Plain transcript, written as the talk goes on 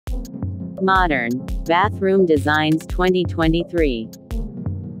Modern bathroom designs 2023.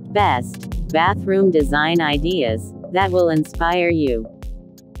 Best bathroom design ideas that will inspire you.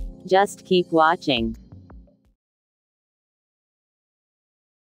 Just keep watching.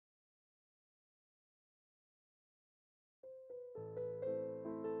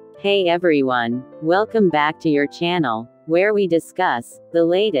 Hey everyone, welcome back to your channel, where we discuss the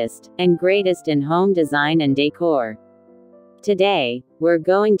latest and greatest in home design and decor. Today, we're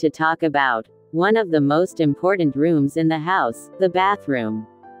going to talk about one of the most important rooms in the house, the bathroom.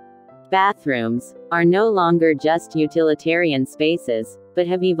 Bathrooms are no longer just utilitarian spaces, but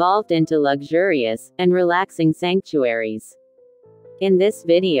have evolved into luxurious and relaxing sanctuaries. In this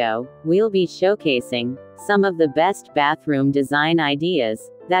video, we'll be showcasing some of the best bathroom design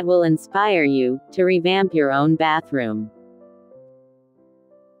ideas that will inspire you to revamp your own bathroom.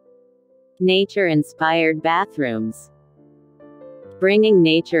 Nature-inspired bathrooms. Bringing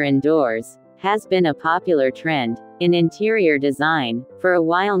nature indoors has been a popular trend in interior design for a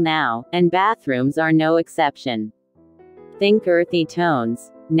while now, and bathrooms are no exception. Think earthy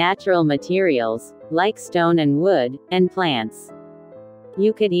tones, natural materials like stone and wood, and plants.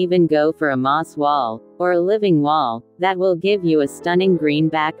 You could even go for a moss wall or a living wall that will give you a stunning green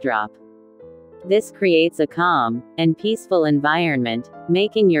backdrop. This creates a calm and peaceful environment,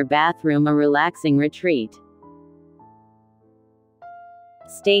 making your bathroom a relaxing retreat.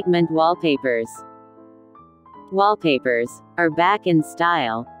 Statement wallpapers. Wallpapers are back in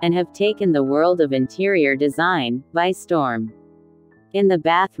style and have taken the world of interior design by storm. In the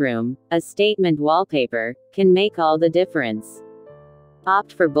bathroom, a statement wallpaper can make all the difference.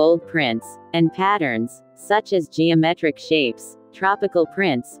 Opt for bold prints and patterns, such as geometric shapes, tropical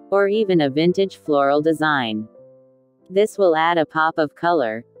prints, or even a vintage floral design. This will add a pop of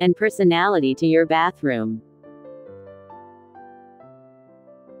color and personality to your bathroom.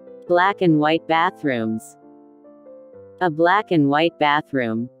 Black and white bathrooms. A black and white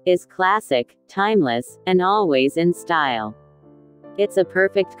bathroom is classic, timeless, and always in style. It's a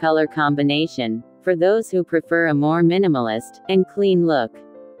perfect color combination for those who prefer a more minimalist and clean look.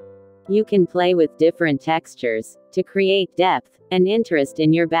 You can play with different textures to create depth and interest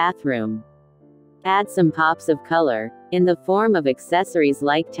in your bathroom. Add some pops of color in the form of accessories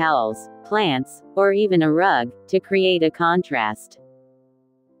like towels, plants, or even a rug to create a contrast.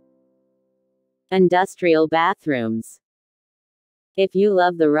 Industrial bathrooms. If you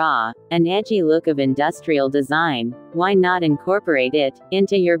love the raw and edgy look of industrial design, why not incorporate it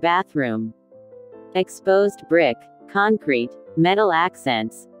into your bathroom? Exposed brick, concrete, metal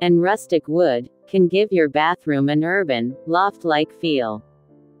accents, and rustic wood can give your bathroom an urban, loft-like feel.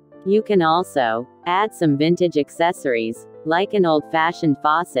 You can also add some vintage accessories, like an old-fashioned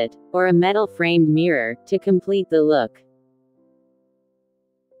faucet or a metal-framed mirror, to complete the look.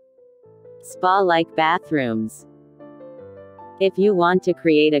 Spa-like bathrooms. If you want to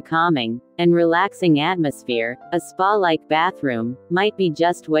create a calming and relaxing atmosphere, a spa-like bathroom might be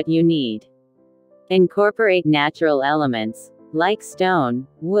just what you need. Incorporate natural elements like stone,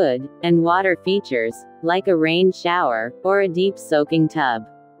 wood, and water features like a rain shower or a deep soaking tub.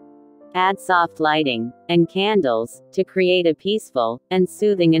 Add soft lighting and candles to create a peaceful and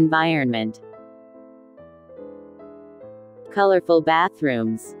soothing environment. Colorful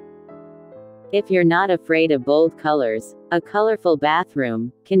bathrooms. If you're not afraid of bold colors, a colorful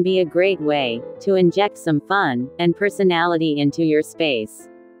bathroom can be a great way to inject some fun and personality into your space.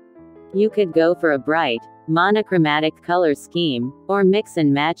 You could go for a bright, monochromatic color scheme, or mix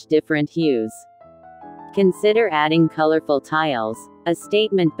and match different hues. Consider adding colorful tiles, a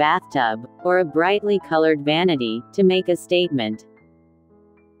statement bathtub, or a brightly colored vanity to make a statement.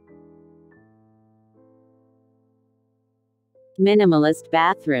 Minimalist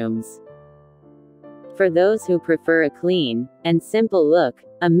bathrooms. For those who prefer a clean and simple look,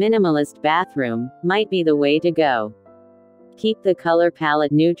 a minimalist bathroom might be the way to go. Keep the color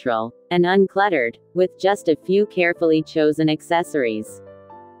palette neutral and uncluttered, with just a few carefully chosen accessories.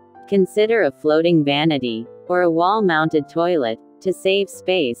 Consider a floating vanity or a wall-mounted toilet to save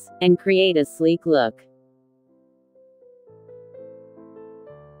space and create a sleek look.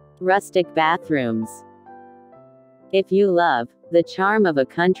 Rustic bathrooms. If you love the charm of a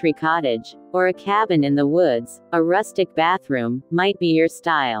country cottage or a cabin in the woods, a rustic bathroom might be your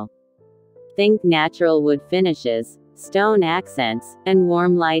style. Think natural wood finishes, stone accents, and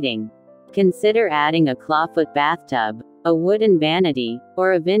warm lighting. Consider adding a clawfoot bathtub, a wooden vanity,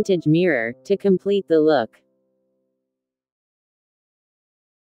 or a vintage mirror to complete the look.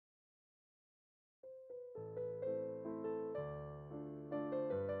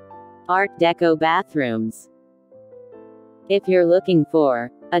 Art Deco bathrooms. If you're looking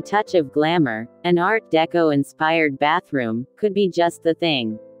for a touch of glamour, an Art Deco-inspired bathroom could be just the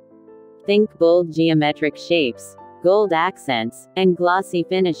thing. Think bold geometric shapes, gold accents, and glossy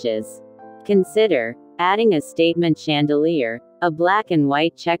finishes. Consider adding a statement chandelier, a black and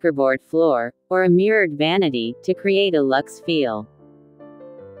white checkerboard floor, or a mirrored vanity to create a luxe feel.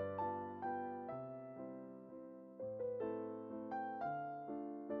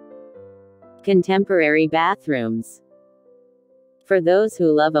 Contemporary bathrooms. For those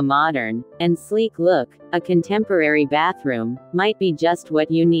who love a modern and sleek look, a contemporary bathroom might be just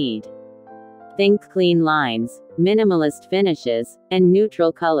what you need. Think clean lines, minimalist finishes, and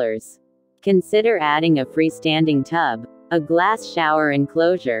neutral colors. Consider adding a freestanding tub, a glass shower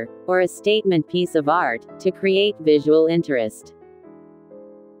enclosure, or a statement piece of art to create visual interest.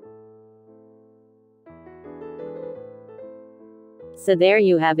 So there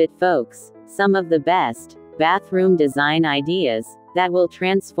you have it, folks, some of the best bathroom design ideas that will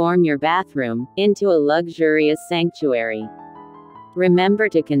transform your bathroom into a luxurious sanctuary. Remember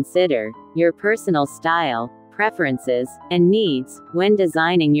to consider your personal style, preferences, and needs when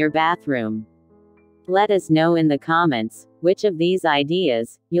designing your bathroom. Let us know in the comments which of these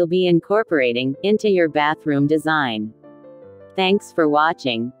ideas you'll be incorporating into your bathroom design. Thanks for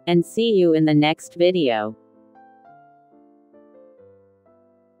watching, and see you in the next video.